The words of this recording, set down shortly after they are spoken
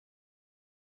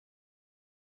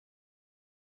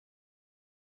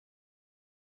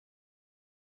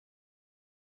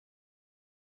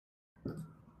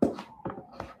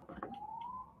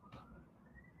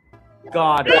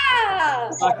got it. Yeah.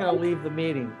 I'm not going to leave the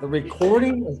meeting. The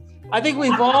recording is, I think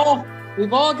we've all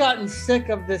gotten sick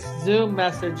of this Zoom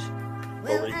message.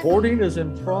 The recording is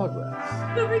in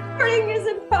progress. The recording is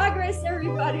in progress,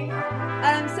 everybody.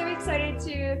 I'm so excited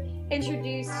to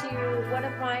introduce you one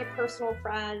of my personal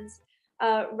friends,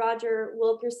 Roger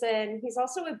Wilkerson. He's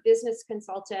also a business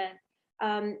consultant.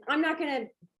 I'm not going to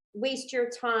waste your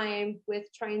time with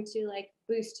trying to like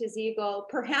boost his ego.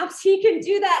 Perhaps he can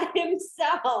do that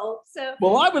himself. So,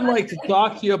 well, I would like to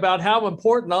talk to you about how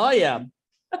important I am.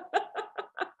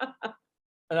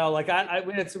 You know, like I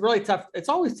mean, it's really tough. It's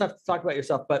always tough to talk about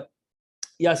yourself, but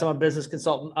yes, I'm a business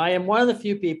consultant. I am one of the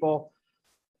few people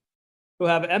who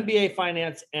have MBA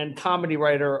finance and comedy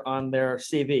writer on their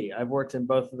CV. I've worked in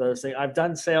both of those things. I've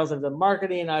done sales, I've done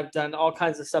marketing, I've done all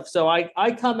kinds of stuff. So I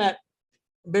come at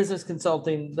business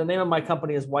consulting. The name of my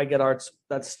company is Why Get Arts.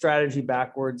 That's strategy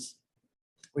backwards.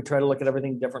 We try to look at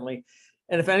everything differently.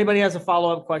 And if anybody has a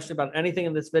follow-up question about anything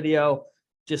in this video,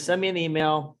 just send me an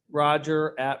email,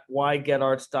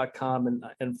 roger@whygetarts.com,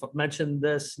 and mention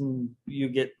this, and you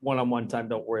get one-on-one time.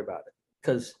 Don't worry about it,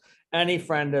 because any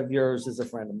friend of yours is a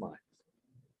friend of mine.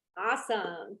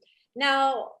 Awesome.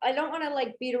 Now, I don't want to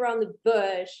like beat around the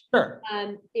bush. Sure.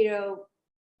 You know,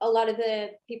 a lot of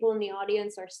the people in the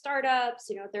audience are startups.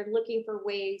 You know, they're looking for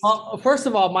ways. Well, first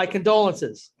of all, my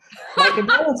condolences. My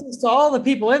condolences to all the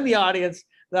people in the audience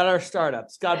that are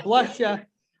startups. God bless you.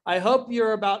 I hope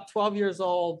you're about 12 years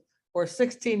old or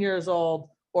 16 years old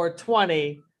or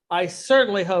 20. I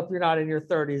certainly hope you're not in your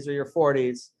 30s or your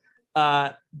 40s,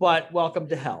 but welcome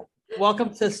to hell.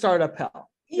 Welcome to startup hell.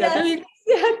 Yes,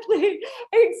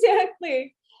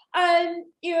 exactly.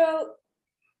 You know,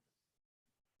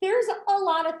 there's a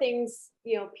lot of things,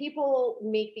 you know, people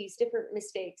make these different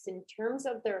mistakes in terms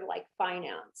of their like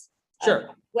finance.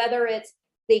 Sure. Whether it's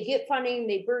they get funding,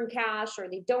 they burn cash, or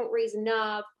they don't raise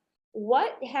enough.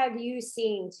 What have you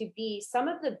seen to be some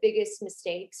of the biggest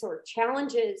mistakes or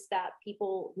challenges that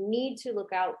people need to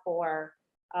look out for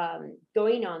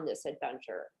going on this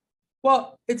adventure?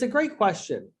 Well, it's a great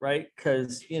question, right?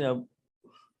 Because, you know,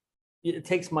 it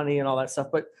takes money and all that stuff.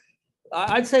 But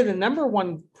I'd say the number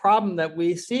one problem that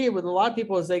we see with a lot of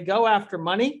people is they go after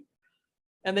money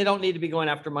and they don't need to be going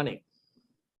after money.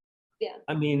 Yeah.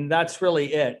 I mean, that's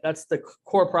really it. That's the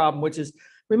core problem, which is,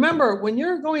 remember, when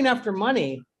you're going after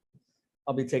money,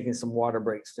 I'll be taking some water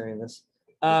breaks during this.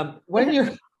 When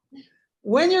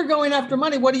you're going after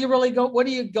money, what are you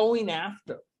going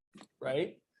after?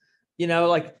 Right? You know,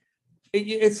 like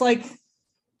it's like,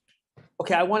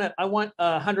 okay, I want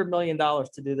 $100 million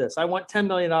to do this. I want $10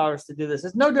 million to do this.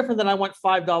 It's no different than I want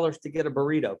 $5 to get a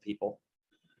burrito, people.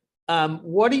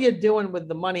 What are you doing with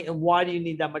the money, and why do you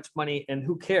need that much money, and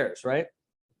who cares, right?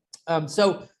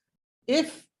 So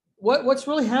if what's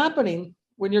really happening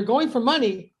when you're going for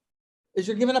money is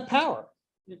you're giving up power.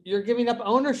 You're giving up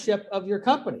ownership of your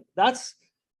company. That's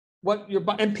what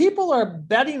and people are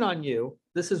betting on you.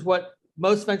 This is what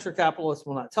most venture capitalists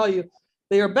will not tell you.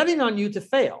 They are betting on you to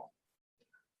fail.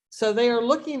 So they are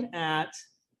looking at,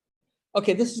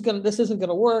 okay, this isn't going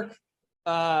to work.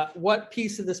 What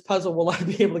piece of this puzzle will I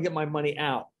be able to get my money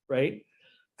out, right?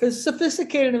 Because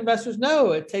sophisticated investors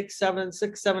know it takes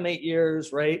 6, 7, 8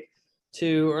 years, right,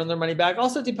 to earn their money back.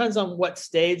 Also, it depends on what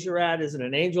stage you're at. Is it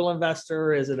an angel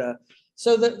investor? Is it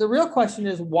so the real question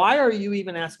is, why are you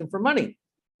even asking for money?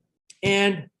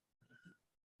 And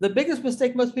the biggest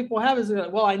mistake most people have is,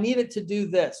 well, I need it to do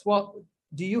this. Well,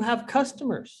 do you have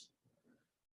customers?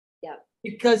 Yeah.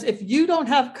 Because if you don't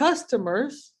have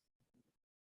customers,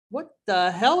 what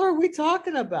the hell are we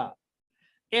talking about?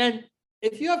 And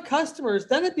if you have customers,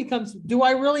 then it becomes, do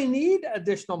I really need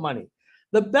additional money?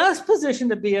 The best position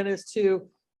to be in is to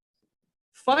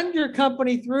fund your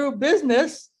company through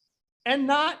business and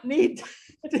not need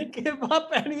to give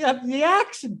up any of the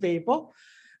action, people.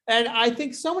 And I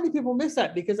think so many people miss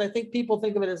that, because I think people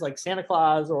think of it as like Santa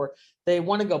Claus, or they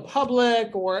want to go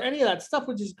public, or any of that stuff,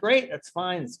 which is great. That's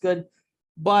fine. It's good.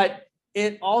 But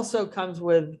it also comes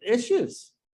with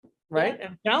issues, right? Yeah.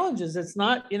 And challenges. It's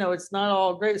not, you know, it's not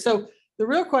all great. So the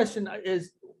real question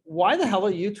is, why the hell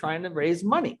are you trying to raise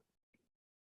money?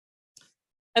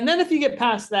 And then if you get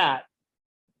past that,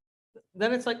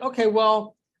 then it's like, okay,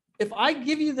 well, if I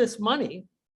give you this money,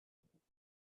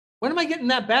 when am I getting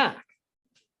that back?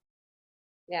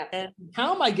 Yeah. And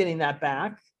how am I getting that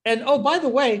back? And oh, by the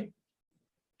way,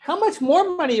 how much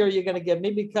more money are you going to give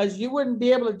me? Because you wouldn't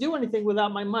be able to do anything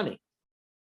without my money.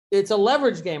 It's a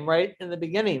leverage game, right? In the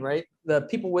beginning, right? The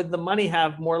people with the money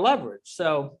have more leverage.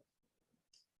 So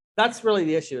that's really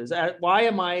the issue, is why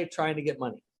am I trying to get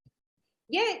money?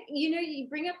 Yeah, you know, you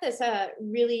bring up this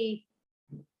really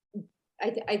I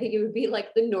think it would be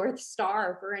like the North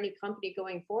Star for any company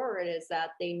going forward, is that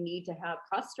they need to have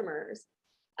customers.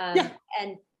 Yeah.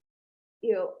 And,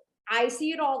 you know, I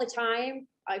see it all the time.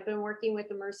 I've been working with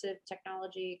immersive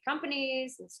technology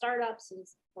companies and startups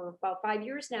for about 5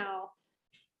 years now.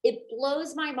 It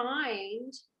blows my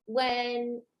mind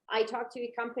when I talk to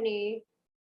a company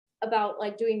about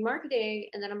like doing marketing,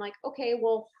 and then I'm like, okay,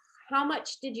 well, how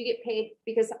much did you get paid?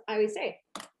 Because I always say,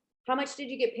 how much did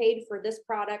you get paid for this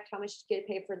product? How much did you get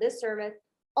paid for this service?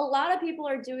 A lot of people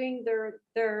are doing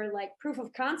their like proof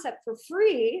of concept for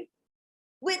free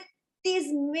with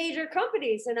these major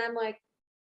companies. And I'm like,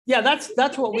 Yeah,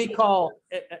 that's what we call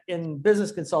in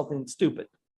business consulting stupid.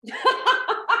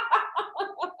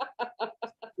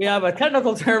 We have a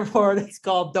technical term for it. It's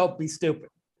called "don't be stupid."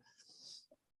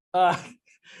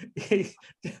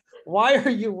 Why are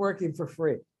you working for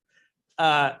free?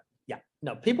 Yeah,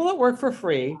 no, people that work for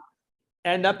free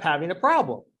end up having a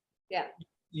problem. Yeah.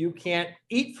 You can't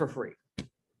eat for free.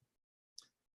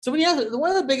 So one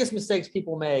of the biggest mistakes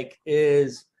people make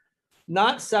is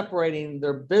not separating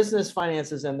their business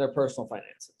finances and their personal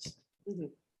finances. Mm-hmm.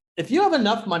 If you have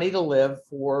enough money to live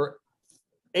for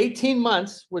 18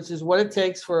 months, which is what it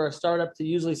takes for a startup to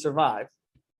usually survive,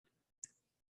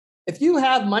 if you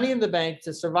have money in the bank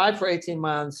to survive for 18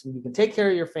 months, and you can take care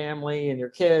of your family and your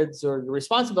kids or your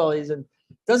responsibilities, and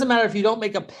it doesn't matter if you don't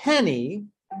make a penny,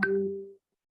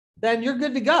 then you're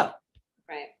good to go.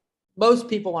 Right. Most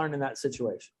people aren't in that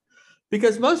situation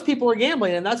because most people are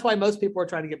gambling, and that's why most people are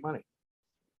trying to get money.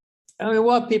 I mean,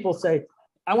 what people say,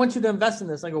 I want you to invest in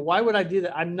this. I go, why would I do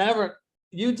that?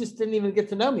 You just didn't even get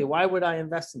to know me. Why would I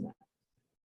invest in that?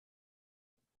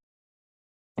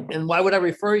 And why would I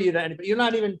refer you to anybody? You're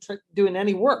not even doing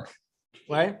any work,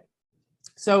 right?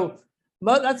 So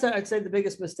that's, I'd say, the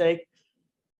biggest mistake.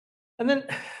 And then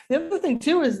the other thing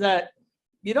too is that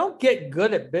you don't get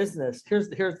good at business. Here's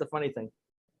the funny thing.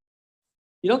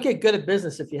 You don't get good at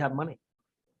business if you have money.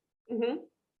 Mm-hmm.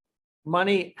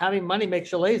 Having money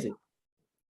makes you lazy.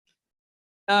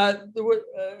 There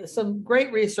was some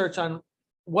great research on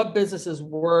what businesses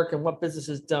work and what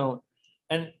businesses don't.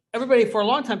 And everybody for a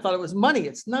long time thought it was money.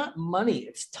 It's not money,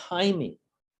 it's timing.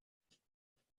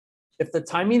 If the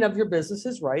timing of your business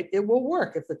is right, it will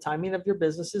work. If the timing of your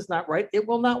business is not right, it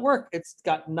will not work. It's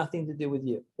got nothing to do with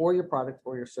you or your product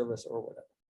or your service or whatever.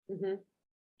 Mm-hmm.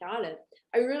 Got it.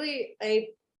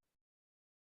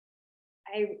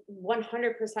 I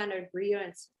 100% agree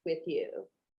with you.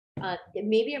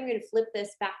 Maybe I'm going to flip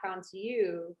this back onto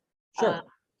you. Sure.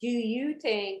 Do you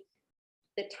think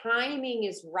the timing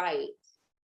is right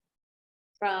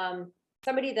from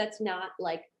somebody that's not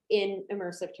like in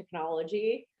immersive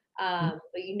technology, but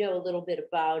you know a little bit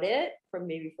about it from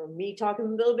me talking a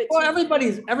little bit? Well,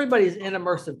 everybody's in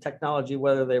immersive technology,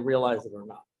 whether they realize it or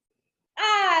not.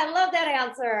 I love that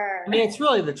answer. I mean, it's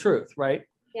really the truth, right?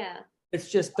 Yeah. It's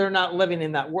just they're not living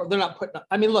in that world. They're not putting.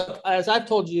 I mean, look, as I've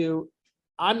told you,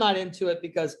 I'm not into it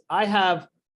because I have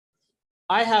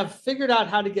figured out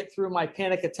how to get through my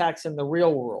panic attacks in the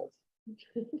real world.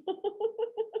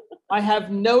 I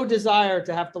have no desire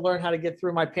to have to learn how to get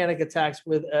through my panic attacks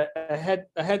with a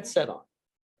headset on.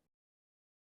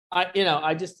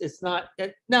 It's not.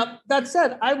 Now, that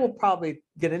said, I will probably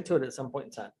get into it at some point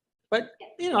in time. But,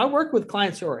 I work with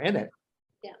clients who are in it.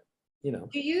 Yeah.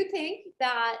 Do you think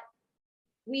that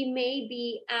we may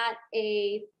be at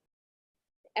a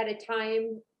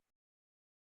time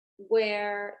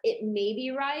where it may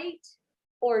be right?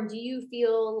 Or do you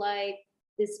feel like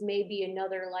this may be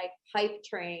another like hype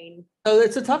train? So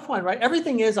it's a tough one, right?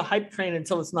 Everything is a hype train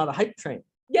until it's not a hype train.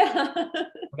 Yeah.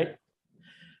 Right?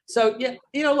 So,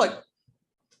 look,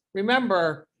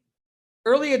 remember,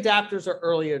 early adapters are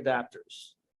early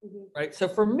adapters, right? So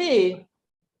for me,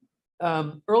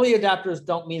 early adapters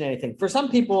don't mean anything. For some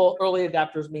people, early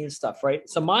adapters mean stuff, right?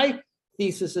 So my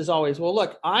thesis is always, well,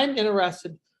 look, I'm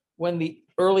interested when the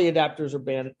early adapters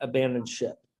abandon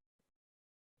ship.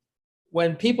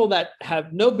 When people that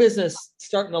have no business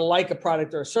starting to like a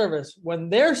product or a service, when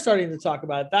they're starting to talk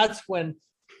about it, that's when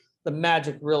the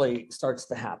magic really starts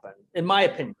to happen, in my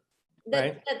opinion.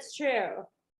 Right? That's true.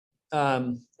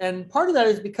 And part of that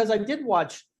is because I did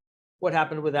watch what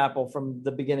happened with Apple from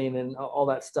the beginning and all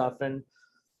that stuff. And,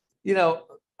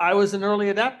 I was an early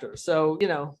adapter. So,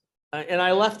 and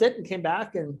I left it and came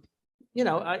back and,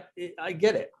 I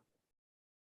get it.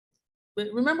 But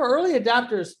remember, early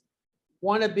adapters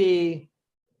want to be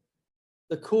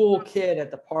the cool kid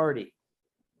at the party.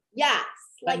 Yes.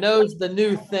 That knows the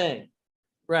new thing.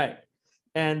 Right.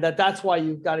 And that's why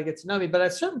you've got to get to know me. But at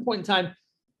a certain point in time,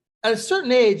 at a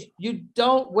certain age, you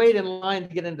don't wait in line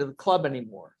to get into the club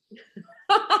anymore.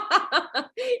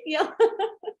 Yeah.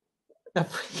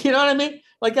 You know what I mean?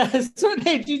 Like at a certain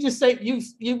age, you just say,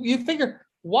 you figure,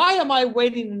 why am I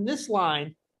waiting in this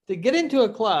line to get into a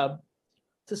club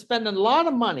to spend a lot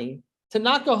of money to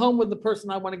not go home with the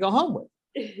person I want to go home with?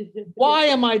 Why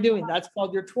am I doing that? That's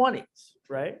called your 20s,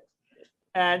 right?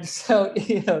 And so,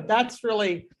 that's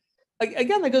really,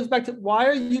 again, that goes back to, why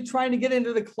are you trying to get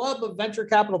into the club of venture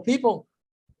capital people?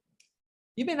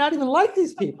 You may not even like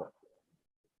these people.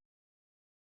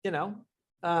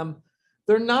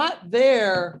 They're not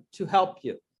there to help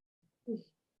you.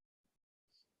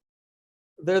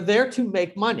 They're there to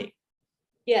make money.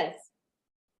 Yes.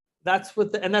 That's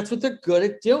what they're good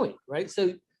at doing, right?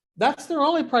 So that's their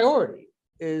only priority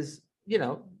is,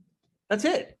 that's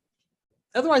it.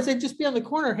 Otherwise, they'd just be on the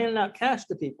corner handing out cash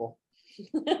to people.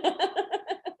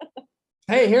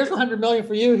 Hey, here's 100 million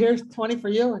for you. Here's 20 for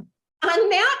you. On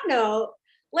that note,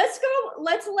 let's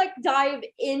dive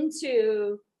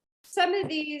into some of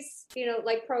these,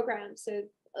 programs. So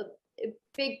a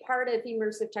big part of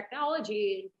immersive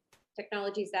technologies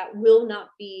that will not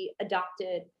be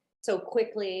adopted so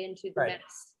quickly into the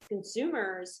mass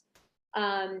consumers.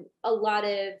 A lot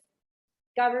of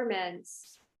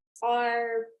governments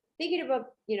are thinking about,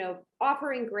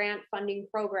 offering grant funding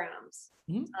programs.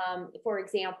 Mm-hmm. For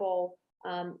example,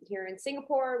 here in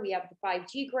Singapore, we have the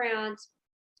 5G grant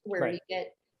where you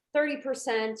get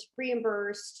 30%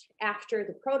 reimbursed after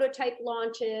the prototype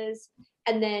launches.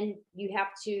 And then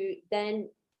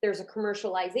there's a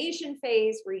commercialization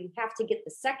phase where you have to get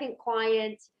the second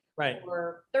client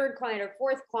or third client or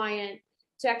fourth client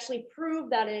to actually prove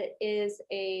that it is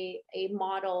a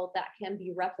model that can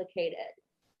be replicated.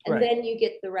 And then you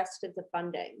get the rest of the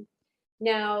funding.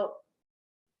 Now,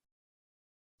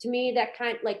 to me, that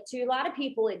to a lot of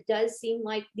people, it does seem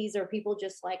like these are people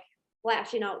just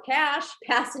flashing out cash,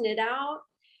 passing it out.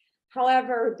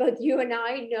 However, both you and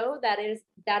I know that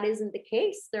isn't the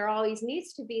case. There always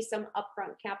needs to be some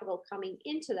upfront capital coming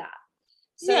into that.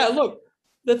 So, yeah, look,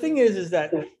 the thing is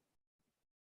that,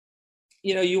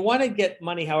 you want to get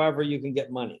money however you can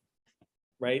get money,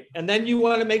 right? And then you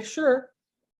want to make sure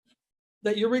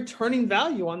that you're returning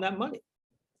value on that money.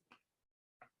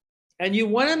 And you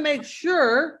want to make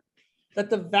sure that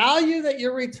the value that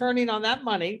you're returning on that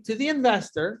money to the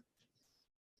investor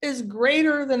is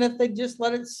greater than if they just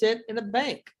let it sit in a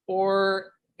bank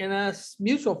or in a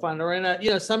mutual fund or in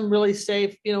a, some really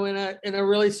safe, in a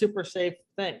really super safe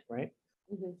thing, right?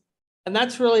 Mm-hmm. And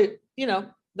that's really,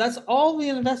 that's all the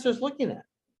investor's looking at,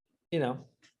 because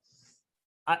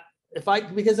if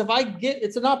I get,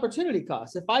 it's an opportunity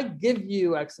cost. If I give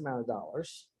you X amount of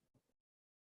dollars,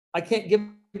 I can't give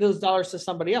those dollars to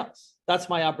somebody else. That's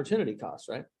my opportunity cost,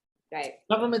 right? Right.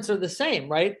 Governments are the same,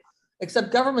 right?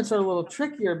 Except governments are a little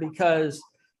trickier because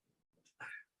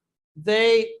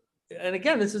and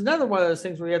again, this is another one of those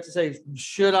things where you have to say,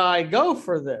 should I go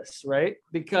for this, right?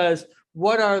 Because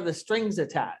what are the strings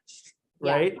attached,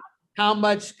 right? Yeah. How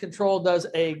much control does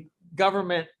a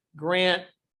government grant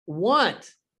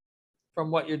want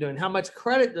from what you're doing? How much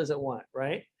credit does it want,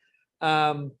 right?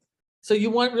 So you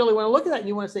really want to look at that and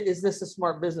you want to say, is this a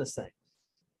smart business thing?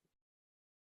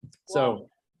 Well,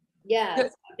 yeah.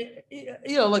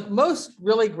 Like most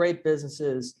really great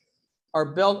businesses are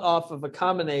built off of a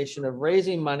combination of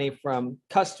raising money from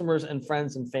customers and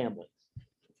friends and family.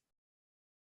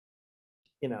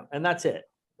 And that's it,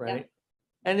 right?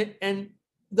 Yeah. And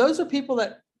those are people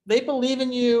that they believe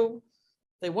in you.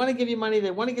 They want to give you money.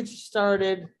 They want to get you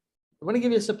started. They want to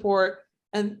give you support.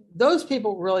 And those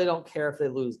people really don't care if they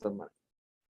lose their money.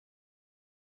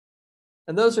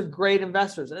 And those are great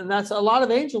investors. And that's a lot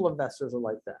of angel investors are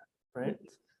like that, right?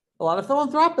 A lot of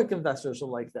philanthropic investors are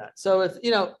like that. So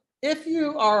if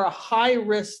you are a high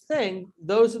risk thing,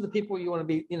 those are the people you want to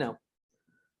be, that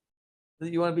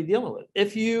you want to be dealing with.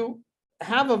 If you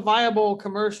have a viable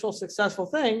commercial successful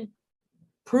thing,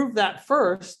 prove that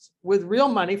first with real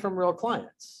money from real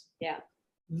clients. Yeah.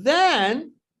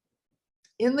 Then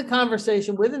in the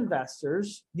conversation with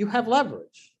investors, you have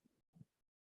leverage.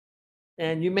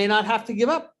 And you may not have to give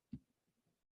up,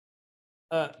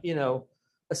 a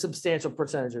substantial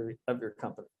percentage of your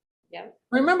company. Yeah.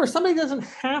 Remember, somebody doesn't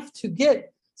have to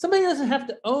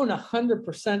own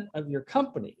 100% of your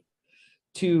company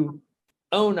to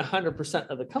own 100%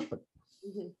 of the company.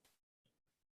 Mm-hmm.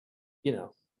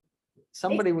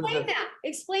 Somebody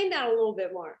explain that a little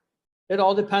bit more. It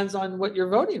all depends on what your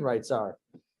voting rights are.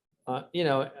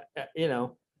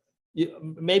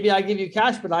 Maybe I give you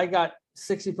cash, but I got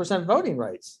 60% voting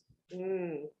rights.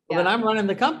 Well, then I'm running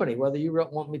the company, whether you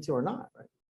want me to or not, right?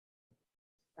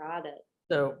 Got it.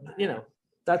 So,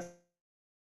 that's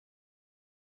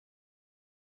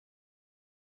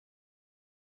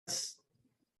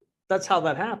how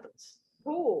that happens.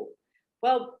 Cool.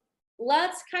 Well,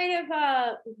 let's kind of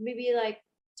maybe like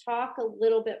talk a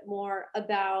little bit more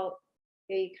about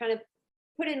you kind of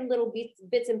put in little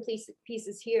bits and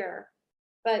pieces here.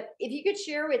 But if you could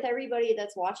share with everybody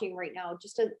that's watching right now,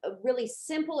 just a really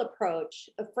simple approach,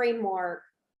 a framework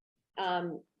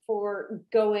for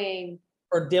dealing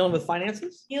with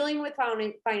finances,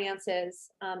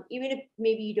 finances, even if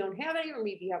maybe you don't have any, or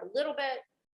maybe you have a little bit,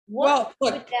 Well,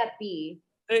 would look, that be?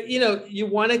 you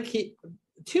want to keep,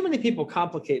 too many people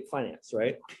complicate finance,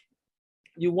 right?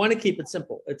 You want to keep it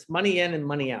simple. It's money in and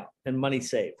money out and money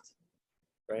saved,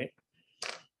 right?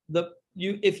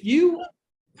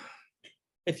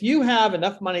 If you have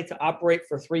enough money to operate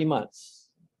for 3 months,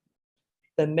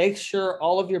 then make sure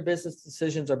all of your business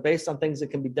decisions are based on things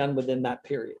that can be done within that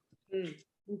period.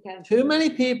 Okay. Too many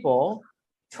people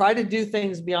try to do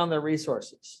things beyond their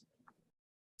resources.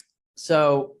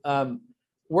 So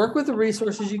work with the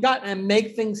resources you got and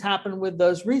make things happen with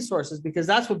those resources, because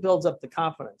that's what builds up the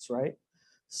confidence, right?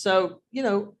 So,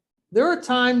 there are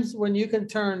times when you can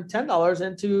turn $10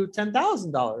 into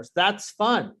 $10,000. That's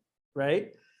fun,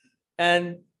 right?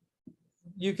 And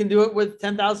you can do it with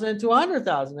 10,000 into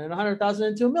 100,000 and 100,000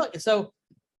 into $1 million. So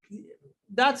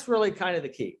that's really kind of the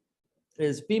key,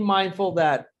 is be mindful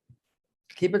that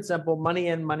keep it simple, money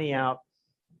in, money out,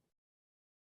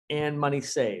 and money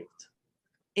saved.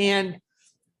 And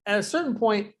at a certain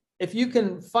point, if you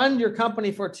can fund your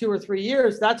company for 2 or 3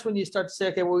 years, that's when you start to say,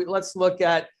 okay, well, let's look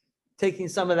at taking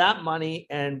some of that money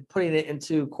and putting it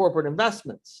into corporate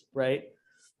investments, right?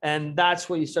 And that's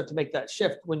where you start to make that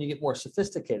shift when you get more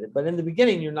sophisticated. But in the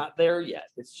beginning, you're not there yet.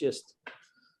 It's just,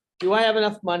 do I have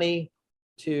enough money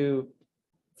to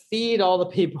feed all the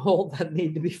people that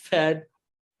need to be fed?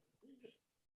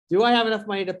 Do I have enough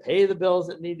money to pay the bills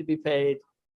that need to be paid?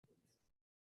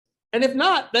 And if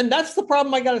not, then that's the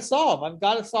problem I got to solve. I've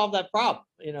got to solve that problem,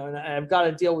 and I've got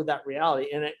to deal with that reality.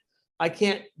 And I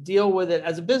can't deal with it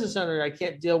as a business owner. I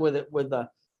can't deal with it with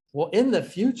in the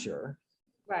future,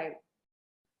 Right.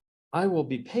 I will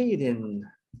be paid in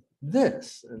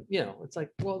this. And, it's like,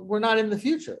 well, we're not in the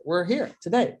future. We're here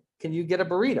today. Can you get a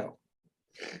burrito?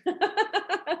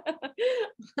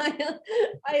 I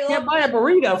Can't buy a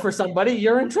burrito for somebody,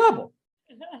 you're in trouble.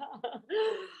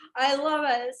 I love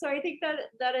it. So I think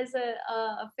that is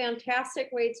a fantastic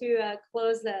way to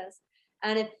close this.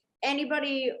 And if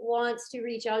anybody wants to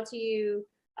reach out to you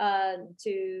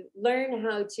to learn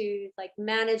how to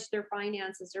manage their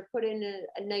finances or put in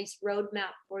a nice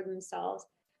roadmap for themselves,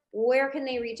 where can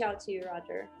they reach out to you,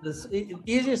 Roger? The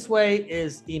easiest way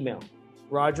is email.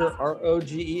 Roger,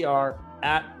 ROGER,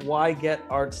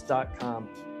 @ygetarts.com.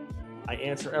 I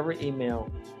answer every email.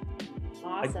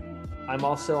 Awesome. I'm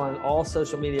also on all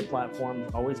social media platforms,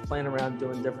 always playing around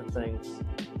doing different things.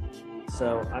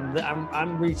 So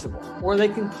I'm reachable. Or they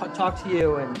can talk to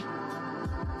you, and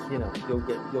you'll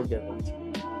get one.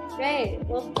 Great.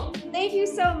 Well, thank you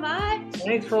so much.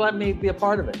 Thanks for letting me be a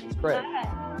part of it. It's great.